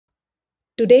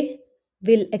Today,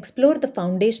 we'll explore the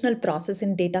foundational process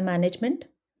in data management,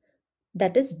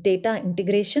 that is, data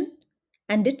integration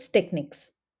and its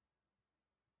techniques.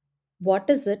 What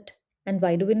is it and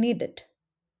why do we need it?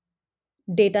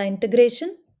 Data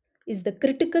integration is the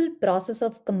critical process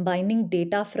of combining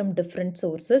data from different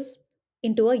sources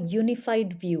into a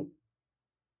unified view.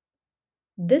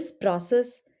 This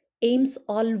process aims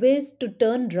always to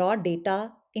turn raw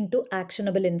data into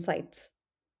actionable insights.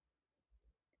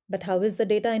 But how is the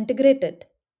data integrated?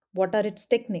 What are its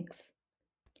techniques?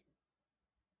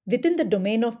 Within the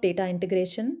domain of data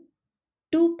integration,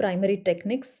 two primary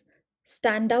techniques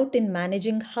stand out in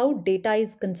managing how data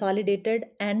is consolidated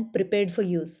and prepared for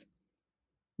use.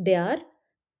 They are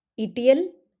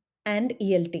ETL and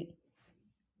ELT.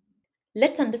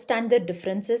 Let's understand their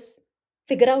differences,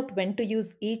 figure out when to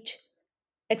use each,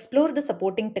 explore the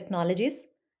supporting technologies,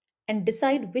 and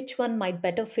decide which one might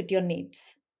better fit your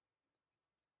needs.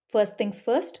 First things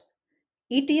first,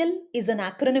 ETL is an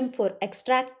acronym for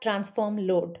Extract, Transform,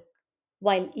 Load,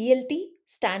 while ELT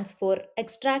stands for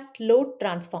Extract, Load,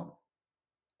 Transform.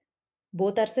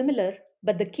 Both are similar,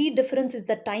 but the key difference is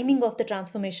the timing of the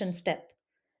transformation step.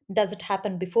 Does it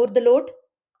happen before the load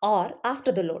or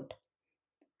after the load?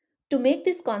 To make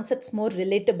these concepts more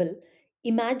relatable,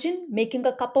 imagine making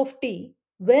a cup of tea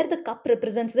where the cup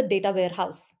represents the data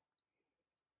warehouse.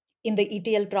 In the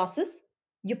ETL process,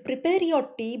 you prepare your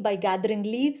tea by gathering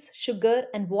leaves, sugar,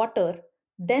 and water,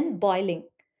 then boiling.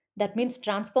 That means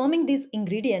transforming these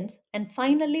ingredients and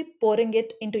finally pouring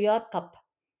it into your cup.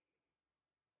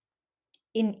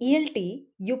 In ELT,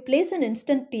 you place an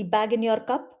instant tea bag in your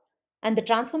cup and the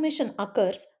transformation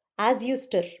occurs as you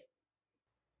stir.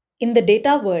 In the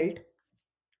data world,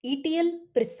 ETL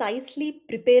precisely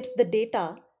prepares the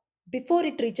data before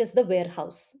it reaches the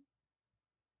warehouse,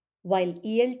 while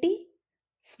ELT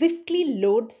swiftly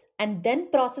loads and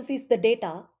then processes the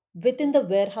data within the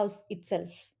warehouse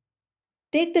itself.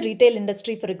 Take the retail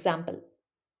industry for example.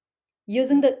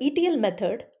 Using the ETL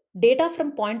method, data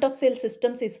from point of sale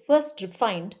systems is first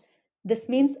refined. This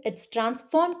means it's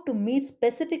transformed to meet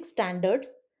specific standards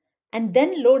and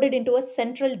then loaded into a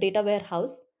central data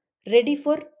warehouse ready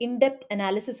for in depth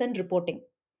analysis and reporting.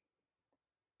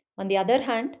 On the other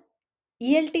hand,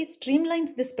 ELT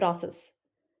streamlines this process.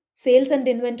 Sales and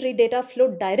inventory data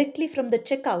flow directly from the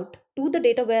checkout to the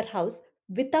data warehouse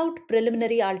without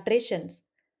preliminary alterations.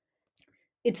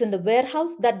 It's in the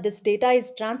warehouse that this data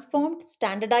is transformed,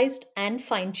 standardized, and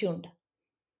fine tuned.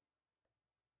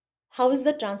 How is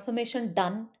the transformation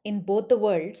done in both the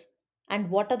worlds, and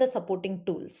what are the supporting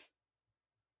tools?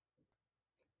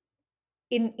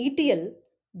 In ETL,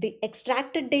 the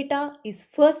extracted data is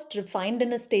first refined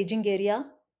in a staging area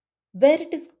where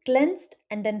it is cleansed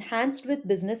and enhanced with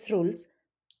business rules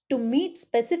to meet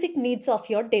specific needs of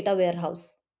your data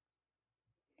warehouse.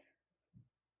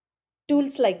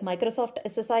 Tools like Microsoft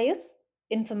SSIS,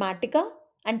 Informatica,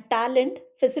 and Talent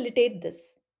facilitate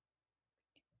this.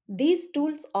 These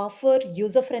tools offer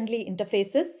user friendly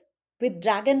interfaces with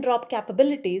drag and drop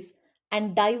capabilities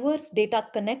and diverse data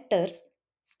connectors,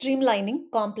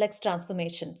 streamlining complex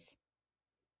transformations.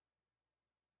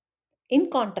 In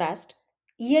contrast,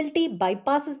 ELT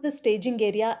bypasses the staging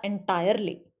area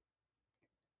entirely.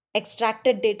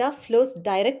 Extracted data flows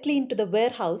directly into the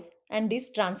warehouse and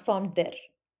is transformed there.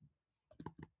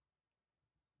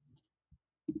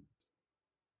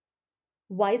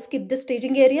 Why skip the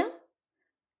staging area?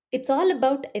 It's all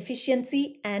about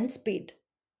efficiency and speed.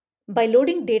 By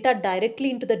loading data directly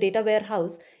into the data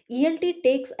warehouse, ELT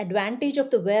takes advantage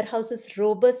of the warehouse's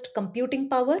robust computing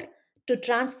power to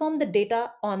transform the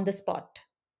data on the spot.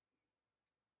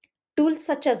 Tools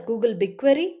such as Google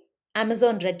BigQuery,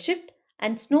 Amazon Redshift,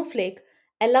 and Snowflake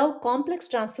allow complex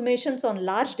transformations on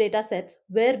large data sets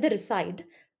where they reside,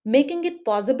 making it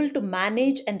possible to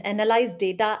manage and analyze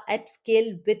data at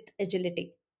scale with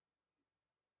agility.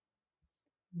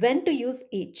 When to use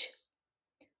each?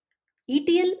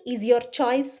 ETL is your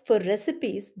choice for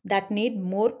recipes that need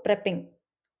more prepping,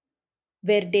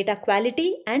 where data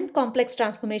quality and complex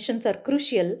transformations are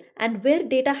crucial, and where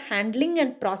data handling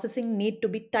and processing need to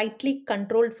be tightly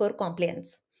controlled for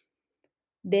compliance.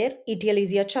 There, ETL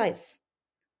is your choice.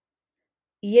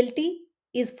 ELT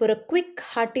is for a quick,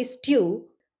 hearty stew,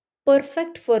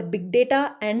 perfect for big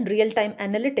data and real time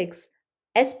analytics,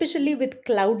 especially with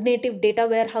cloud native data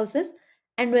warehouses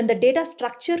and when the data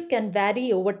structure can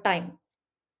vary over time.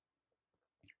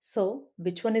 So,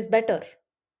 which one is better?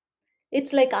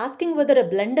 It's like asking whether a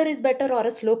blender is better or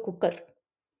a slow cooker.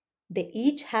 They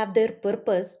each have their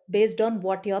purpose based on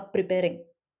what you're preparing.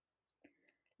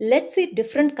 Let's see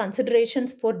different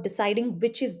considerations for deciding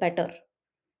which is better.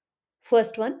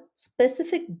 First one,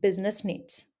 specific business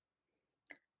needs.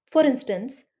 For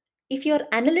instance, if your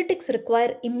analytics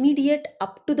require immediate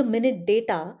up to the minute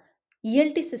data,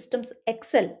 ELT systems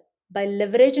excel by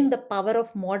leveraging the power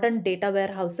of modern data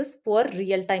warehouses for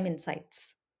real time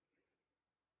insights.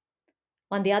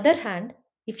 On the other hand,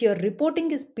 if your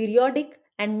reporting is periodic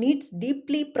and needs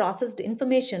deeply processed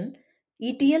information,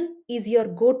 ETL is your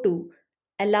go to,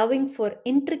 allowing for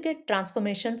intricate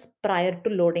transformations prior to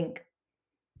loading.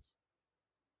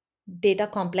 Data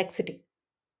complexity.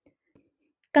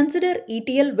 Consider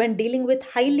ETL when dealing with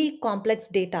highly complex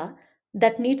data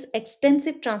that needs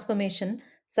extensive transformation,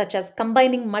 such as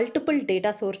combining multiple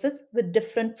data sources with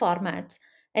different formats,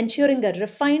 ensuring a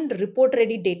refined report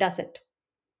ready dataset.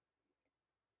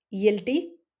 ELT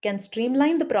can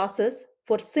streamline the process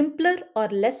for simpler or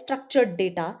less structured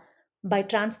data by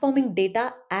transforming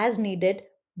data as needed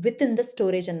within the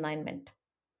storage environment.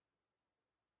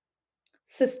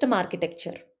 System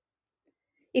architecture.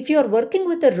 If you are working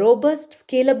with a robust,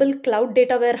 scalable cloud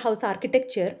data warehouse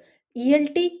architecture,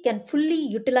 ELT can fully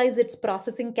utilize its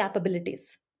processing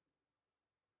capabilities.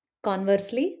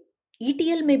 Conversely,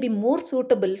 ETL may be more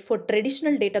suitable for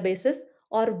traditional databases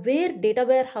or where data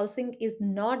warehousing is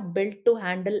not built to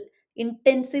handle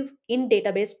intensive in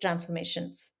database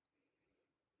transformations.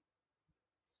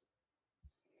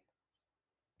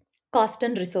 Cost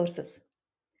and resources.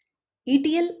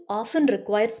 ETL often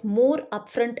requires more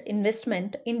upfront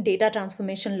investment in data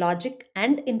transformation logic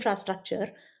and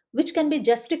infrastructure, which can be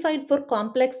justified for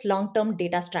complex long term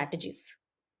data strategies.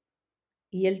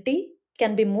 ELT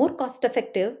can be more cost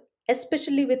effective,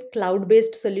 especially with cloud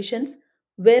based solutions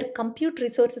where compute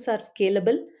resources are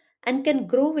scalable and can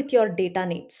grow with your data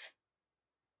needs.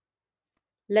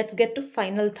 Let's get to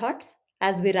final thoughts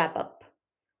as we wrap up.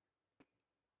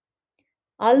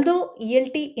 Although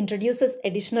ELT introduces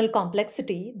additional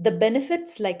complexity, the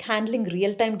benefits like handling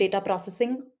real time data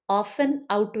processing often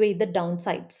outweigh the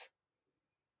downsides.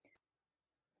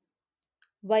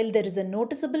 While there is a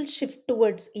noticeable shift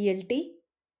towards ELT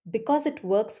because it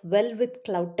works well with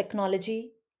cloud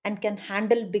technology and can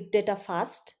handle big data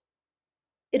fast,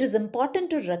 it is important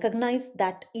to recognize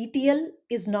that ETL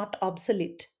is not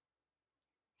obsolete.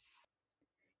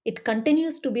 It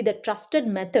continues to be the trusted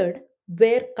method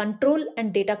where control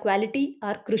and data quality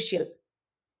are crucial.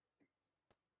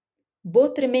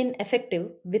 Both remain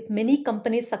effective, with many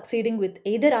companies succeeding with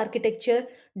either architecture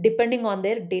depending on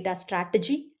their data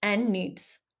strategy and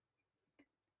needs.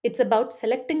 It's about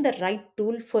selecting the right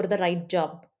tool for the right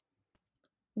job.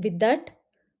 With that,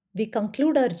 we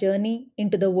conclude our journey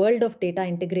into the world of data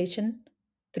integration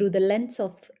through the lens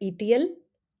of ETL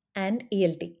and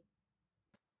ELT.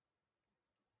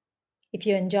 If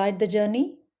you enjoyed the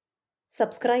journey,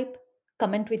 subscribe,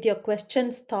 comment with your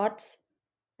questions, thoughts,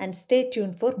 and stay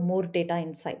tuned for more data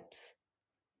insights.